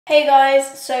Hey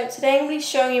guys, so today I'm going to be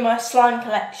showing you my slime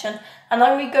collection and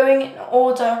I'm going to be going in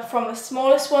order from the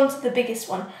smallest one to the biggest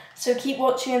one, so keep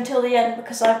watching until the end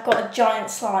because I've got a giant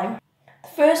slime. The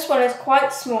first one is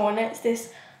quite small and it's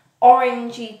this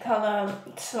orangey colour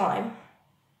slime.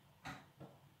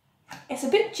 It's a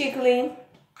bit jiggly,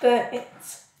 but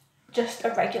it's just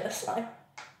a regular slime.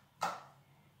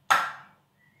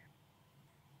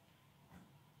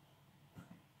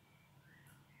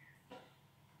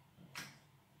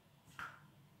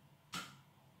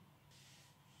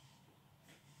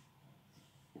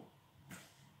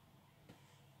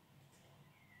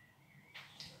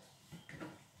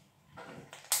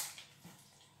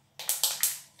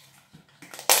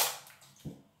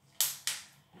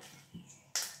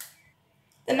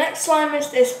 The next slime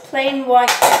is this plain white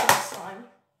slime.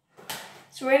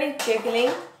 It's really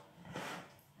jiggly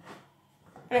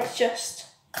and it's just,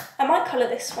 I might colour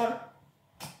this one,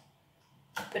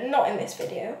 but not in this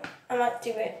video. I might do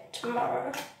it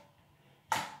tomorrow.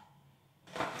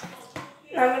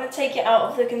 Now I'm going to take it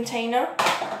out of the container.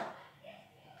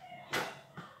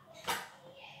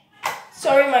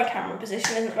 Sorry my camera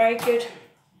position isn't very good,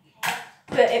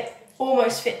 but it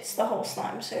almost fits the whole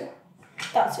slime, so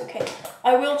that's okay.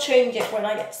 I will change it when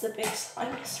I get to the big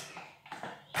slimes.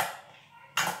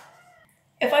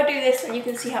 If I do this, then you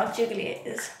can see how jiggly it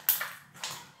is.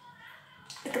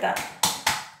 Look at that.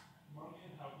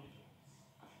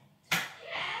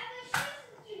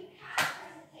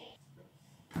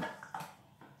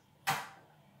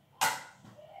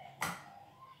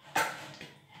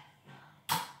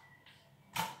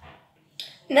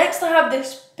 Next I have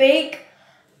this big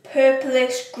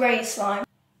purplish grey slime.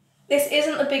 This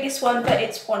isn't the biggest one, but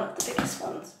it's one of the biggest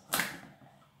ones.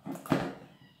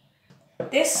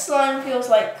 This slime feels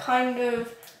like kind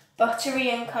of buttery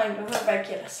and kind of a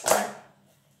regular slime.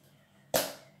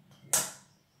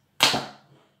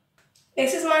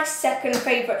 This is my second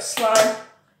favourite slime,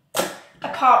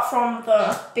 apart from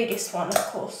the biggest one, of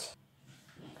course.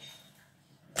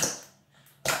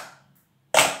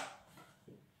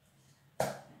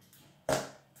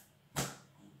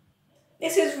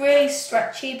 This is really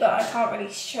stretchy, but I can't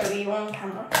really show you on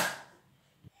camera.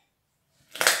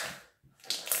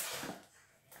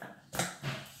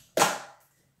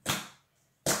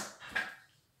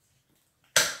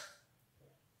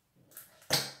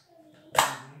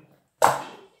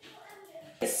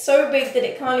 It's so big that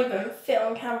it can't even fit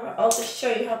on camera. I'll just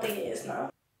show you how big it is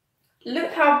now.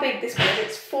 Look how big this is.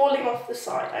 It's falling off the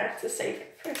side. I have to save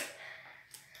it first.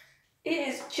 It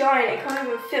is giant. It can't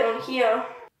even fit on here.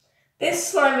 This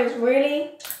slime is really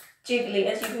jiggly,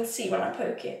 as you can see when I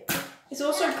poke it. It's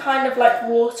also kind of like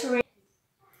watery.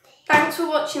 Thanks for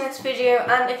watching this video,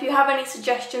 and if you have any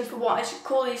suggestions for what I should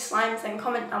call these slimes, then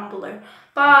comment down below.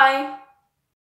 Bye!